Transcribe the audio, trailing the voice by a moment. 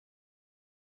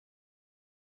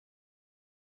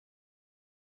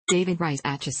David Rice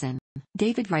Atchison.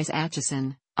 David Rice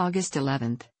Atchison, August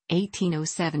 11,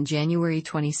 1807 – January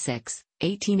 26,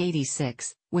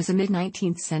 1886, was a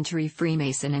mid-19th century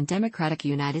Freemason and Democratic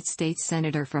United States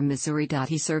Senator from Missouri.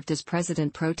 He served as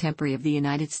President pro tempore of the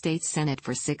United States Senate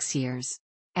for 6 years.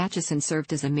 Atchison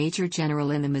served as a Major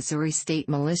General in the Missouri State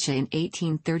Militia in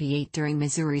 1838 during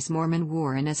Missouri's Mormon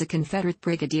War and as a Confederate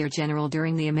Brigadier General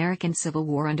during the American Civil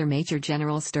War under Major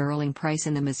General Sterling Price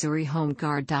in the Missouri Home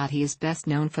Guard. He is best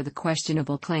known for the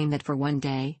questionable claim that for one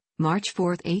day, March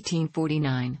 4,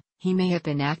 1849, he may have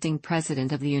been acting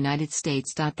President of the United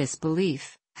States. This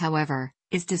belief, however,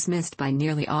 is dismissed by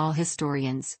nearly all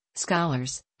historians,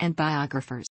 scholars, and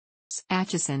biographers.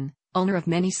 Atchison, owner of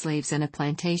many slaves and a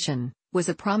plantation, was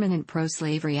a prominent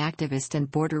pro-slavery activist and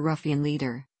border ruffian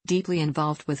leader, deeply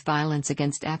involved with violence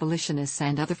against abolitionists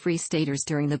and other free staters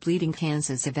during the Bleeding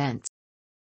Kansas events.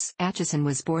 Atchison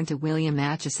was born to William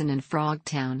Atchison in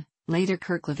Frogtown, later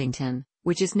Kirklevington,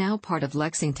 which is now part of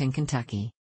Lexington,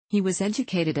 Kentucky. He was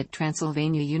educated at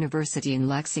Transylvania University in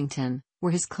Lexington,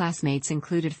 where his classmates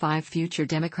included 5 future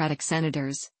Democratic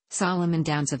senators: Solomon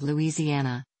Downs of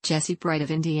Louisiana, Jesse Bright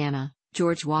of Indiana,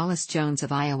 George Wallace Jones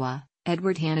of Iowa,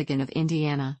 Edward Hannigan of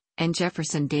Indiana, and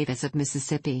Jefferson Davis of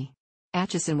Mississippi.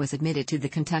 Atchison was admitted to the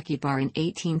Kentucky bar in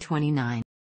 1829.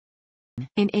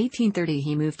 In 1830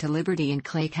 he moved to Liberty in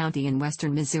Clay County in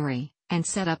western Missouri, and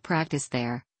set up practice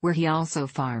there, where he also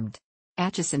farmed.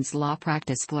 Atchison's law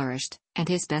practice flourished, and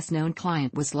his best-known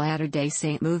client was Latter-day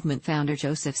Saint movement founder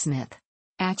Joseph Smith.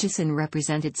 Atchison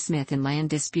represented Smith in land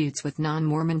disputes with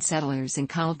non-Mormon settlers in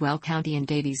Caldwell County and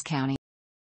Daviess County.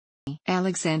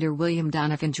 Alexander William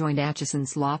Donovan joined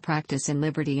Atchison's law practice in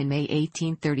Liberty in May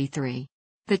 1833.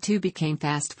 The two became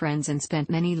fast friends and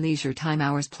spent many leisure time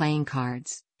hours playing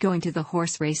cards, going to the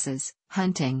horse races,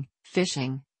 hunting,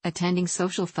 fishing, attending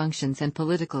social functions and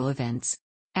political events.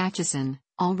 Atchison,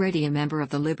 already a member of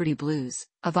the Liberty Blues,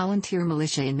 a volunteer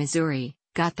militia in Missouri,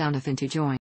 got Donovan to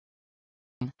join.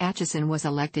 Atchison was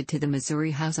elected to the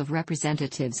Missouri House of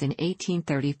Representatives in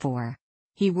 1834.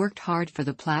 He worked hard for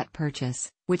the Platte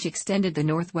Purchase, which extended the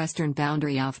northwestern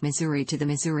boundary of Missouri to the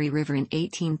Missouri River in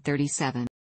 1837.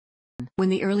 When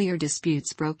the earlier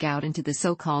disputes broke out into the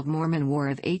so-called Mormon War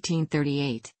of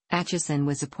 1838, Atchison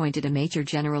was appointed a Major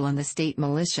General in the state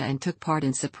militia and took part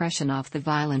in suppression of the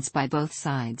violence by both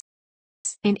sides.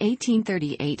 In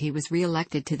 1838 he was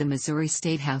re-elected to the Missouri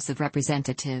State House of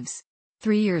Representatives.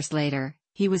 3 years later,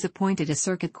 he was appointed a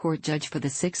circuit court judge for the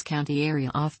 6-county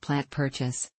area of Platte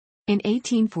Purchase. In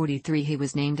 1843 he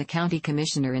was named a county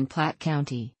commissioner in Platte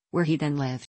County, where he then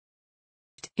lived.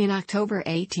 In October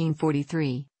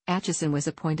 1843, Atchison was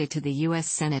appointed to the U.S.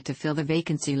 Senate to fill the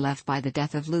vacancy left by the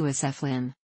death of Lewis F.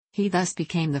 Lynn. He thus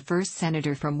became the first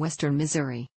senator from western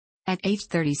Missouri. At age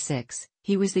 36,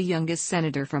 he was the youngest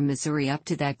senator from Missouri up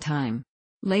to that time.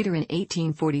 Later in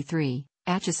 1843,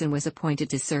 Atchison was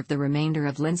appointed to serve the remainder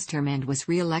of Lynn's term and was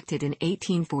re-elected in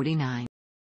 1849.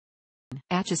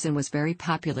 Atchison was very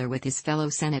popular with his fellow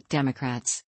Senate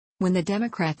Democrats. When the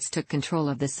Democrats took control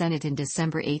of the Senate in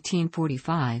December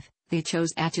 1845, they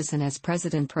chose Atchison as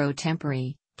President pro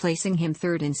tempore, placing him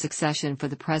third in succession for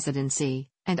the presidency,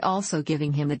 and also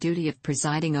giving him the duty of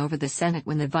presiding over the Senate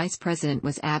when the vice president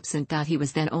was absent. He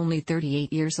was then only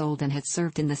 38 years old and had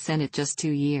served in the Senate just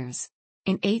 2 years.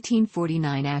 In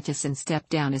 1849 Atchison stepped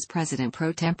down as President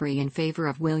pro tempore in favor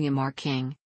of William R.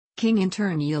 King. King in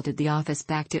turn yielded the office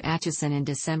back to Atchison in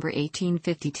December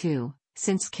 1852.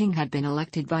 Since King had been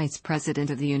elected Vice President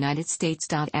of the United States.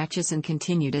 Atchison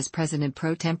continued as President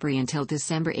pro tempore until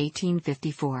December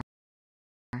 1854.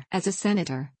 As a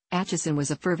senator, Atchison was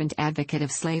a fervent advocate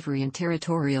of slavery and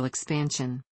territorial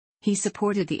expansion. He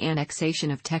supported the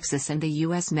annexation of Texas and the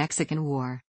U.S.-Mexican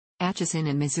War. Atchison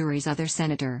and Missouri's other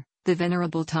senator, the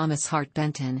Venerable Thomas Hart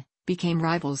Benton, became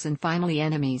rivals and finally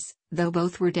enemies, though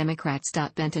both were Democrats.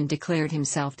 Benton declared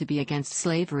himself to be against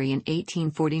slavery in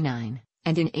 1849,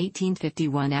 and in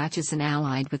 1851 Atchison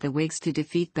allied with the Whigs to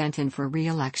defeat Benton for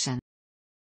re-election.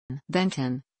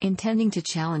 Benton, intending to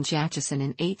challenge Atchison in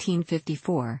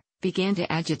 1854, began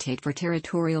to agitate for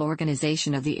territorial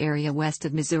organization of the area west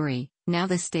of Missouri, now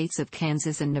the states of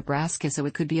Kansas and Nebraska, so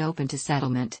it could be open to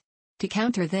settlement. To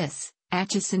counter this,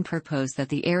 Atchison proposed that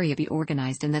the area be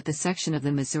organized and that the section of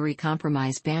the Missouri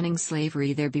Compromise banning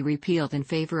slavery there be repealed in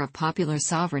favor of popular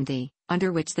sovereignty,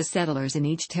 under which the settlers in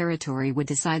each territory would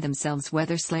decide themselves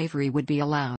whether slavery would be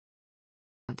allowed.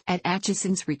 At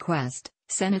Atchison's request,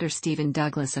 Senator Stephen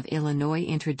Douglas of Illinois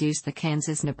introduced the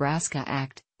Kansas-Nebraska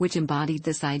Act, which embodied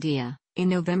this idea. In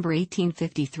November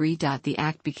 1853, the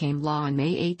act became law in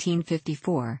May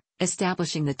 1854,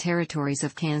 establishing the territories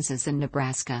of Kansas and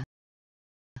Nebraska.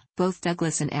 Both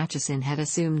Douglas and Atchison had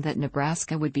assumed that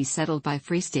Nebraska would be settled by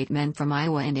Free State men from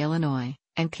Iowa and Illinois,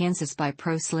 and Kansas by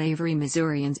pro-slavery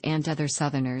Missourians and other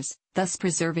Southerners, thus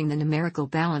preserving the numerical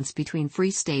balance between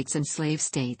free states and slave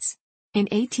states. In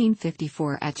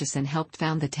 1854, Atchison helped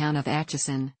found the town of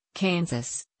Atchison,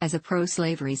 Kansas, as a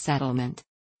pro-slavery settlement.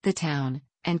 The town,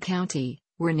 and county,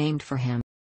 were named for him.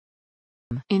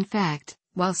 In fact,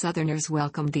 while Southerners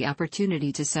welcomed the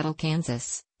opportunity to settle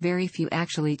Kansas, very few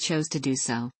actually chose to do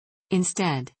so.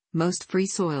 Instead, most Free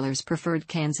Soilers preferred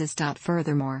Kansas.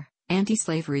 Furthermore,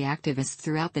 anti-slavery activists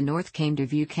throughout the North came to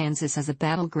view Kansas as a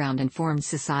battleground and formed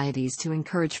societies to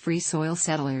encourage Free Soil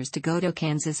settlers to go to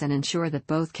Kansas and ensure that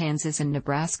both Kansas and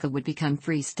Nebraska would become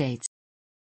free states.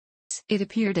 It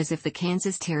appeared as if the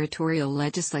Kansas territorial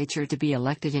legislature to be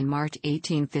elected in March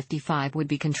 1855 would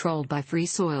be controlled by Free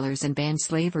Soilers and ban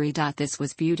slavery. This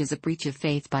was viewed as a breach of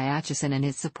faith by Atchison and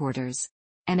his supporters.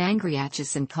 An angry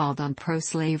Atchison called on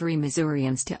pro-slavery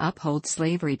Missourians to uphold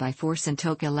slavery by force and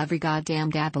to kill every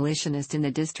goddamned abolitionist in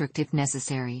the district if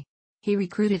necessary. He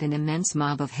recruited an immense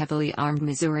mob of heavily armed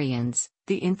Missourians,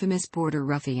 the infamous Border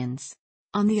Ruffians.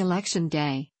 On the election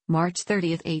day, March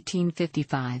 30,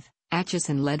 1855,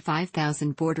 Atchison led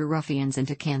 5,000 Border Ruffians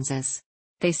into Kansas.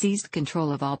 They seized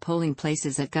control of all polling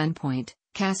places at gunpoint,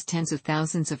 cast tens of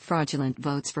thousands of fraudulent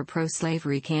votes for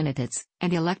pro-slavery candidates,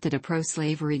 and elected a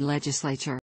pro-slavery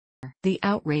legislature. The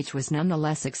outrage was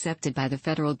nonetheless accepted by the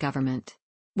federal government.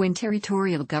 When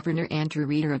Territorial Governor Andrew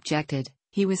Reeder objected,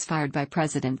 he was fired by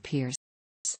President Pierce.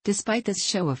 Despite this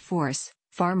show of force,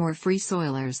 far more Free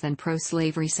Soilers than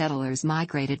pro-slavery settlers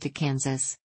migrated to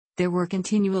Kansas. There were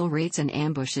continual raids and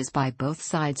ambushes by both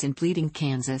sides in bleeding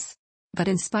Kansas. But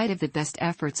in spite of the best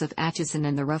efforts of Atchison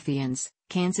and the ruffians,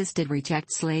 Kansas did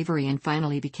reject slavery and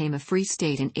finally became a free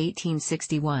state in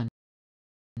 1861.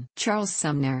 Charles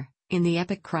Sumner, in the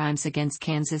epic Crimes Against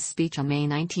Kansas speech on May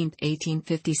 19,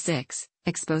 1856,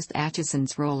 exposed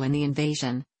Atchison's role in the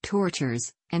invasion,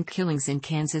 tortures, and killings in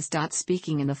Kansas.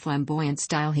 Speaking in the flamboyant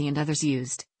style he and others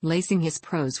used, lacing his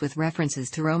prose with references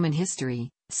to Roman history,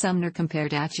 Sumner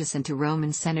compared Atchison to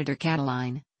Roman Senator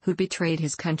Catiline, who betrayed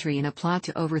his country in a plot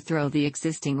to overthrow the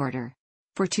existing order.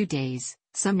 For 2 days,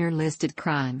 Sumner listed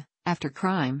crime, after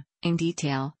crime, in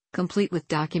detail, complete with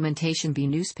documentation by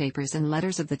newspapers and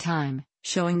letters of the time,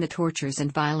 showing the tortures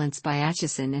and violence by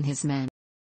Atchison and his men.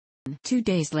 2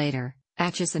 days later,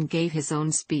 Atchison gave his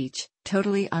own speech,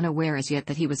 totally unaware as yet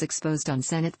that he was exposed on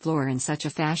Senate floor in such a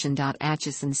fashion.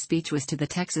 Atchison's speech was to the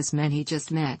Texas men he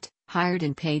just met, hired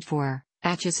and paid for,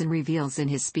 Atchison reveals in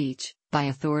his speech, by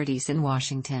authorities in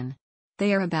Washington.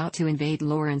 They are about to invade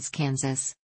Lawrence,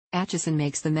 Kansas. Atchison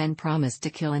makes the men promise to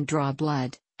kill and draw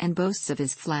blood, and boasts of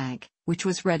his flag, which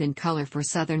was red in color for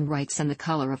Southern rights and the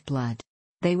color of blood.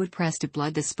 They would press to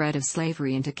blood the spread of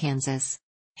slavery into Kansas.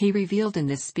 He revealed in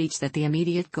this speech that the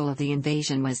immediate goal of the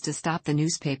invasion was to stop the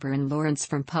newspaper in Lawrence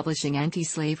from publishing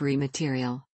anti-slavery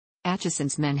material.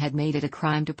 Atchison's men had made it a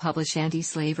crime to publish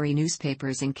anti-slavery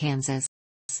newspapers in Kansas.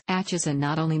 Atchison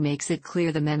not only makes it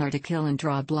clear the men are to kill and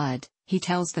draw blood, he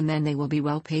tells the men they will be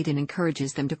well paid and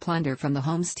encourages them to plunder from the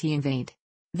homes to invade.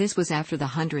 This was after the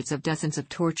hundreds of dozens of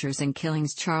tortures and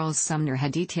killings Charles Sumner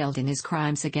had detailed in his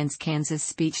Crimes Against Kansas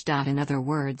speech. In other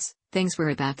words, things were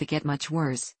about to get much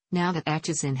worse, now that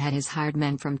Atchison had his hired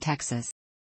men from Texas.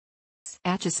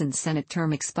 Atchison's Senate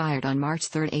term expired on March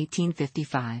 3,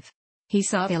 1855. He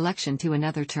sought election to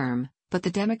another term, but the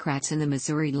Democrats in the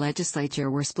Missouri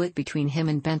legislature were split between him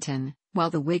and Benton, while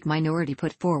the Whig minority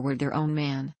put forward their own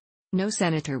man. No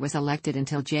senator was elected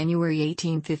until January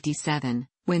 1857,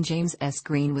 when James S.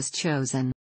 Greene was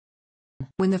chosen.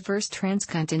 When the first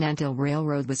transcontinental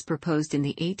railroad was proposed in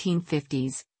the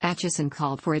 1850s, Atchison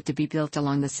called for it to be built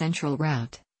along the Central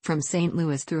Route, from St.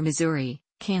 Louis through Missouri,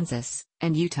 Kansas,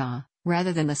 and Utah,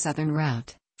 rather than the Southern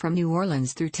Route, from New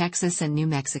Orleans through Texas and New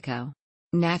Mexico.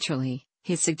 Naturally,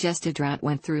 his suggested route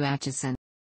went through Atchison.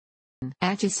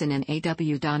 Atchison and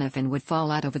A.W. Donovan would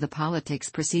fall out over the politics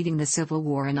preceding the Civil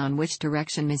War and on which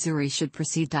direction Missouri should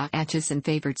proceed. Atchison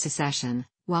favored secession,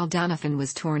 while Donovan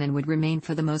was torn and would remain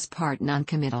for the most part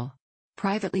non-committal.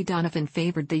 Privately, Donovan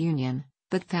favored the Union,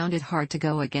 but found it hard to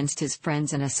go against his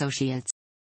friends and associates.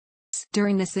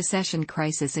 During the secession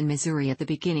crisis in Missouri at the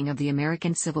beginning of the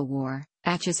American Civil War,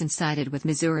 Atchison sided with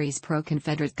Missouri's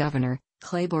pro-Confederate governor,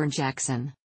 Claiborne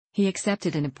Jackson. He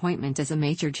accepted an appointment as a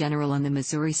major general in the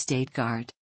Missouri State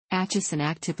Guard. Atchison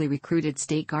actively recruited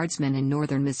state guardsmen in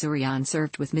northern Missouri and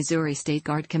served with Missouri State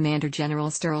Guard Commander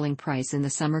General Sterling Price in the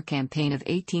summer campaign of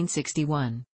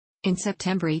 1861. In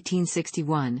September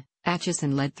 1861,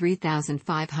 Atchison led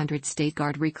 3,500 State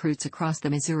Guard recruits across the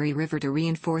Missouri River to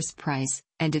reinforce Price,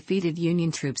 and defeated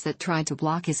Union troops that tried to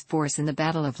block his force in the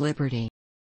Battle of Liberty.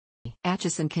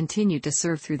 Atchison continued to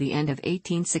serve through the end of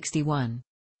 1861.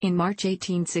 In March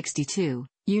 1862,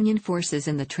 Union forces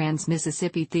in the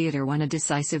Trans-Mississippi Theater won a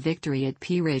decisive victory at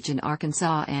Pea Ridge in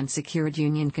Arkansas and secured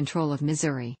Union control of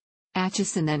Missouri.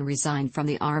 Atchison then resigned from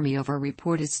the Army over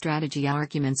reported strategy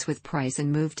arguments with Price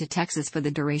and moved to Texas for the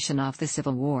duration of the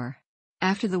Civil War.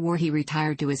 After the war he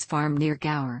retired to his farm near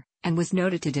Gower, and was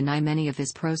noted to deny many of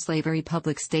his pro-slavery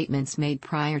public statements made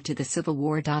prior to the Civil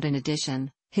War. In addition,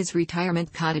 his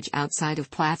retirement cottage outside of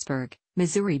Plattsburgh,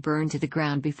 Missouri burned to the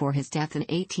ground before his death in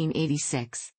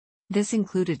 1886. This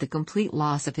included the complete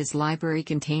loss of his library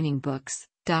containing books,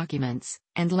 documents,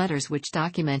 and letters which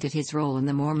documented his role in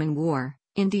the Mormon War,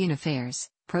 Indian affairs,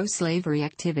 pro-slavery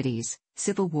activities,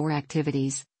 Civil War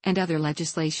activities, and other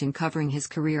legislation covering his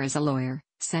career as a lawyer,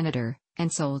 senator,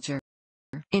 and soldier.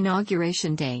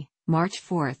 Inauguration Day, March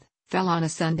 4, fell on a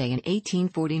Sunday in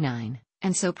 1849,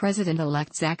 and so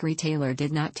President-elect Zachary Taylor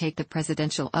did not take the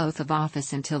presidential oath of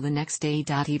office until the next day.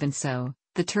 Even so,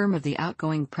 the term of the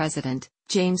outgoing president,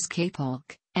 James K.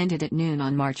 Polk, ended at noon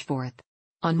on March 4.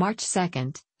 On March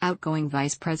 2, outgoing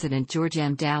Vice President George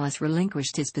M. Dallas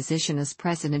relinquished his position as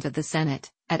President of the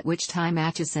Senate, at which time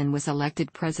Atchison was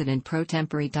elected President pro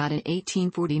tempore. In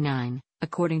 1849,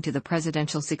 according to the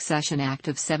Presidential Succession Act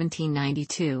of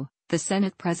 1792, the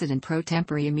Senate President pro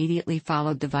tempore immediately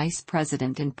followed the Vice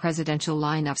President in presidential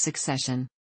line of succession.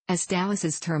 As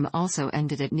Dallas's term also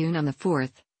ended at noon on the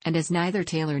 4th, and as neither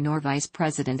Taylor nor Vice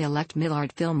President-elect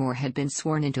Millard Fillmore had been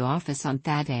sworn into office on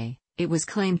that day, it was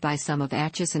claimed by some of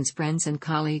Atchison's friends and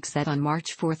colleagues that on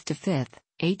March 4 to 5,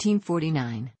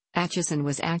 1849, Atchison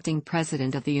was acting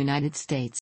President of the United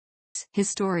States.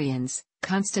 Historians,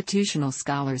 constitutional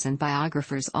scholars and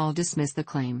biographers all dismiss the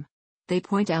claim. They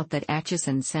point out that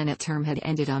Atchison's Senate term had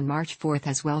ended on March 4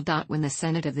 as well. When the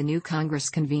Senate of the new Congress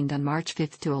convened on March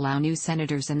 5 to allow new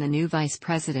senators and the new Vice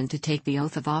President to take the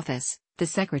oath of office, the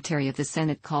Secretary of the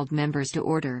Senate called members to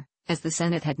order, as the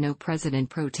Senate had no President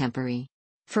pro tempore.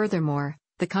 Furthermore,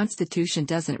 the Constitution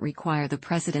doesn't require the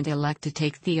President-elect to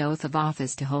take the oath of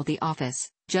office to hold the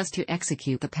office, just to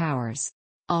execute the powers.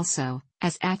 Also,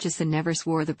 as Atchison never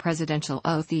swore the presidential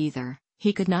oath either,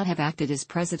 he could not have acted as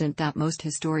president. Most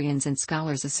historians and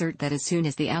scholars assert that as soon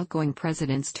as the outgoing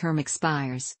president's term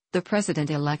expires, the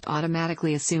president-elect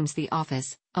automatically assumes the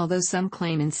office, although some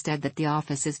claim instead that the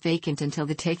office is vacant until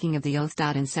the taking of the oath.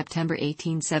 In September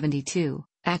 1872,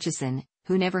 Atchison,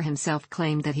 who never himself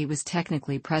claimed that he was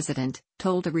technically president,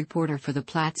 told a reporter for the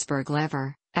Plattsburgh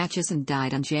Lever, Atchison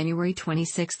died on January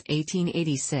 26,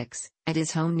 1886, at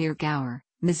his home near Gower,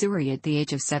 Missouri at the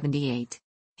age of 78.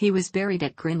 He was buried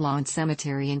at Green Lawn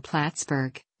Cemetery in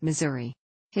Plattsburgh, Missouri.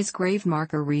 His grave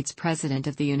marker reads President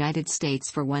of the United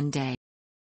States for one day.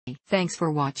 Thanks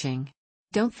for watching.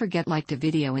 Don't forget to like the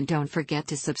video and don't forget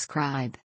to subscribe.